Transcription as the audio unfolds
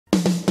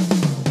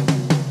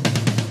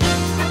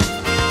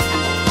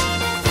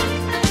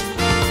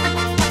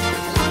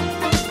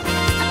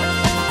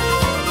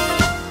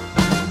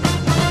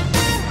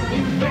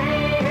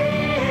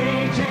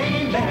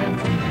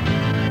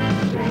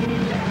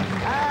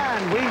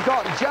we've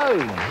got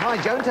Joan.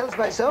 Hi, Joan, tell us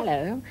about yourself.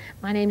 Hello,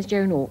 my name's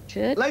Joan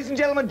Orchard. Ladies and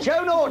gentlemen,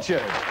 Joan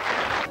Orchard.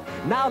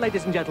 Now,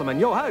 ladies and gentlemen,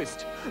 your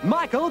host,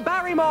 Michael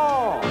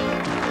Barrymore.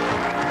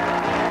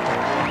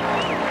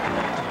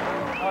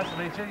 Nice to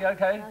meet you. You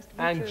okay? Nice to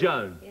meet and you.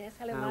 Joan. Yes,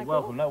 hello, Michael.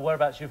 Welcome. Now,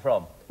 whereabouts are you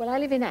from? Well, I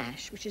live in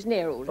Ash, which is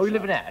near all. Oh, you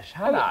live in Ash?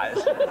 How nice.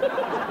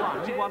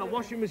 Right, you won a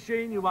washing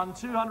machine. You won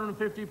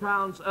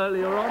 £250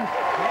 earlier on. All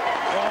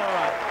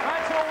right.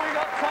 That's all we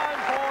got time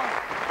for.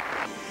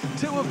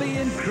 Two of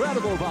the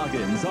incredible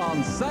bargains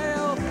on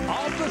sale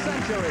of the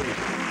century.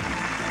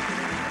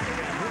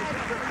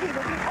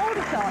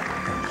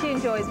 She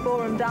enjoys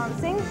ballroom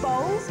dancing,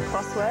 bowls,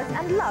 crosswords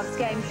and loves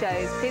game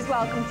shows. Please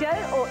welcome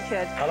Joan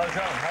Orchard. Hello,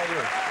 John. How are you?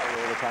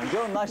 All the time.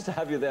 Joan, nice to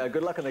have you there.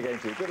 Good luck in the game,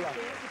 too. Good luck.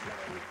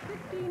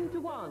 15 to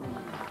 1.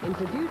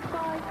 Introduced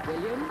by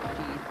William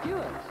G.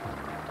 Stewart.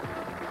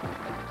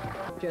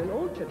 Joan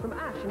Orchard from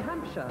Ash in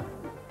Hampshire.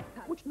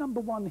 Which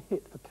 #1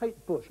 hit for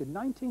Kate Bush in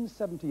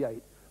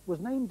 1978 was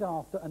named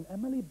after an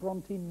Emily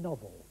Bronte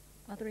novel?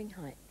 Wuthering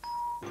Heights.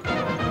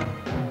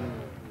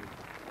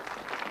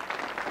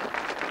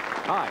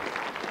 Hi.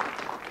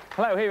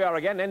 Hello, here we are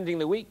again, ending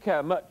the week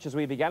much as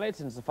we began it,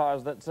 insofar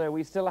as that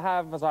we still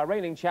have as our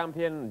reigning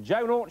champion,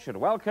 Joan Orchard.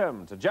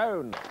 Welcome to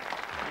Joan.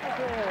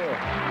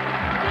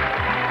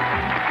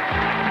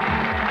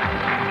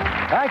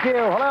 Thank you.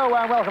 Hello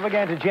and welcome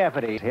again to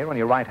Jeopardy. Here on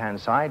your right-hand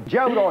side,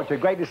 Joan Orchard,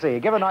 great to see you.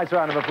 Give a nice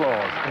round of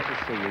applause. Good to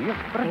see you.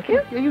 Thank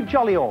you. Are you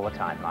jolly all the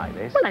time like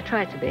this? Well, I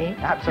try to be.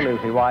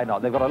 Absolutely, why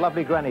not? They've got a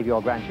lovely granny of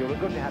your grandchildren.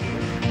 Good to have you.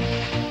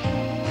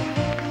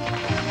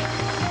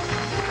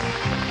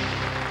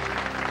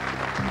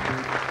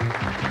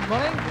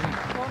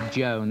 Morning.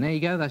 Joan, there you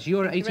go. That's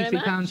your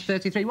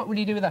 £83.33. What will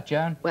you do with that,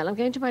 Joan? Well, I'm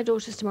going to my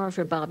daughter's tomorrow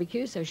for a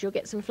barbecue, so she'll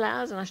get some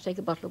flowers and I shall take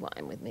a bottle of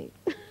wine with me.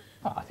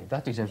 Oh, I think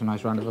that deserves a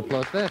nice round of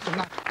applause there.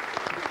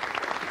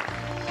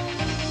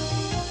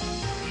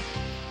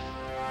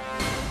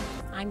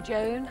 I'm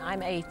Joan,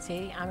 I'm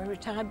 80. I'm a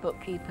retired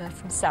bookkeeper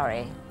from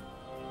Surrey.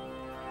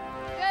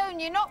 Joan,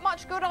 you're not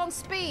much good on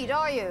speed,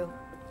 are you?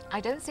 I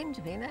don't seem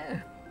to be,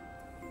 no.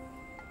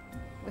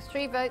 With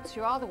 3 votes,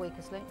 you are the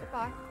weakest link.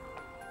 Goodbye.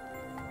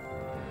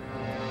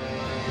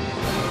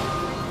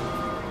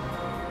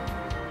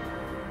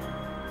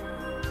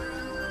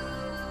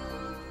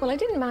 Well, I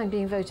didn't mind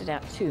being voted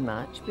out too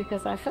much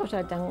because I felt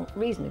I'd done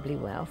reasonably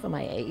well for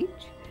my age.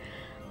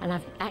 And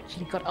I've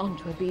actually got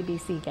onto a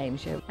BBC game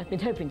show. I've been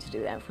hoping to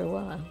do that for a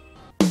while.